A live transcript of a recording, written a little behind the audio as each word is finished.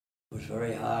It was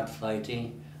very hard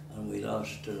fighting, and we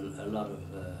lost a lot of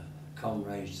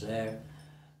comrades there.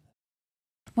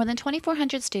 More than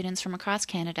 2,400 students from across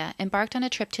Canada embarked on a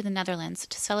trip to the Netherlands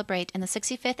to celebrate in the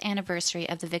 65th anniversary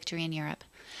of the victory in Europe.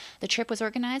 The trip was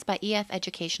organized by EF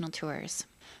Educational Tours.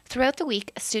 Throughout the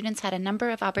week, students had a number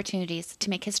of opportunities to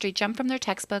make history jump from their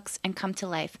textbooks and come to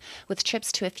life, with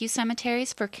trips to a few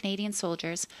cemeteries for Canadian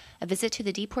soldiers, a visit to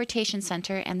the Deportation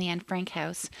Centre and the Anne Frank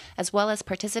House, as well as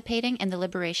participating in the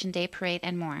Liberation Day Parade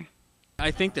and more.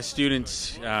 I think the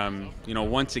students,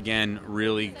 once again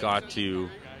really got to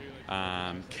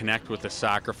connect with the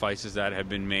sacrifices that have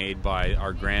been made by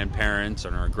our grandparents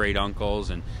and our great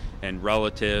uncles and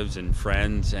relatives and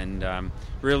friends, and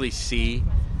really see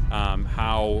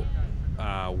how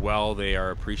well they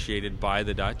are appreciated by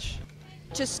the Dutch.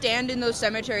 To stand in those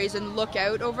cemeteries and look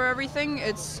out over everything,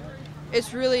 it's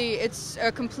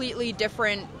a completely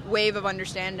different wave of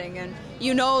understanding, and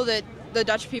you know that the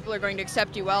Dutch people are going to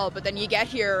accept you well, but then you get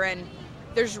here and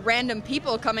there's random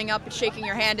people coming up and shaking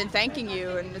your hand and thanking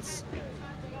you, and it's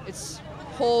a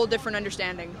whole different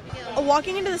understanding.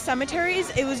 Walking into the cemeteries,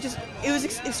 it was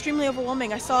extremely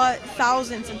overwhelming. I saw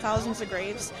thousands and thousands of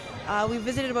graves. We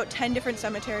visited about 10 different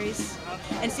cemeteries,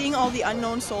 and seeing all the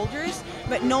unknown soldiers,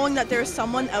 but knowing that there's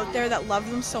someone out there that loved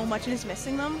them so much and is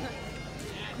missing them,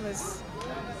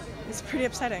 it's pretty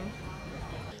upsetting.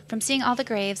 From seeing all the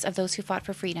graves of those who fought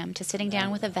for freedom to sitting down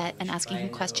with a vet and asking him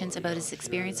questions about his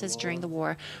experiences during the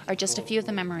war are just a few of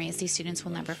the memories these students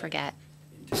will never forget.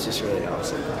 It's just really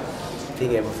awesome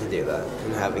being able to do that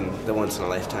and having the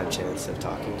once-in-a-lifetime chance of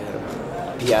talking to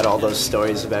him. He had all those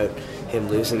stories about him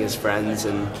losing his friends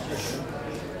and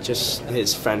just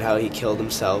his friend, how he killed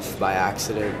himself by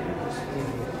accident,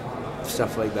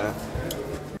 stuff like that.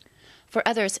 For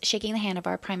others, shaking the hand of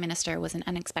our Prime Minister was an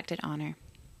unexpected honor.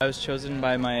 I was chosen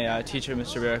by my teacher,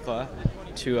 Mr. Byrnes,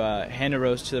 to hand a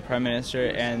rose to the Prime Minister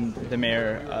and the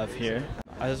Mayor of here.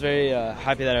 I was very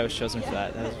happy that I was chosen for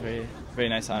that. That was a very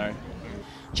nice honor.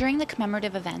 During the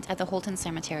commemorative event at the Holland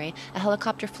Cemetery, a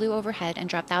helicopter flew overhead and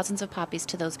dropped thousands of poppies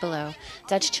to those below.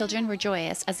 Dutch children were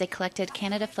joyous as they collected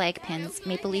Canada flag pins,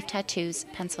 maple leaf tattoos,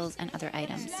 pencils, and other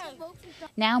items.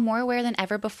 Now more aware than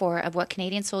ever before of what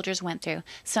Canadian soldiers went through,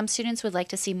 some students would like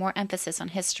to see more emphasis on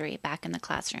history back in the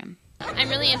classroom. I'm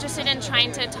really interested in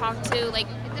trying to talk to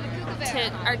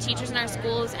our teachers in our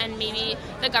schools and maybe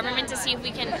the government to see if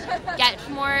we can get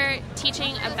more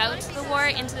teaching about the war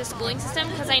into the schooling system,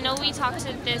 because I know we talked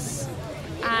to this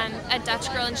a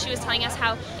Dutch girl and she was telling us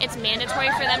how it's mandatory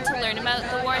for them to learn about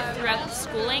the war throughout the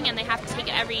schooling and they have to take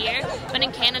it every year. But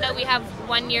in Canada we have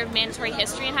 1 year of mandatory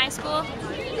history in high school,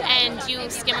 and you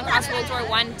skim across World War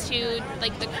I to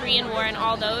the Korean War and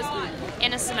all those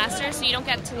in a semester, so you don't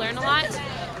get to learn a lot.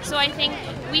 So I think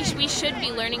we should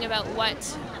be learning about what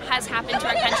has happened to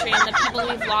our country and the people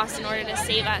we've lost in order to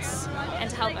save us and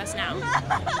to help us now.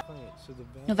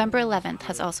 November 11th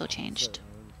has also changed.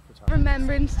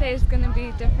 Remembrance Day is going to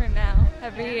be different now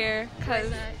every year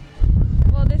because,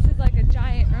 well, this is like a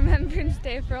giant Remembrance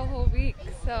Day for a whole week,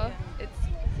 so it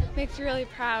makes you really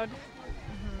proud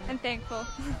and thankful.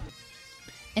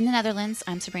 In the Netherlands,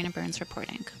 I'm Sabrina Byrnes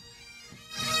reporting.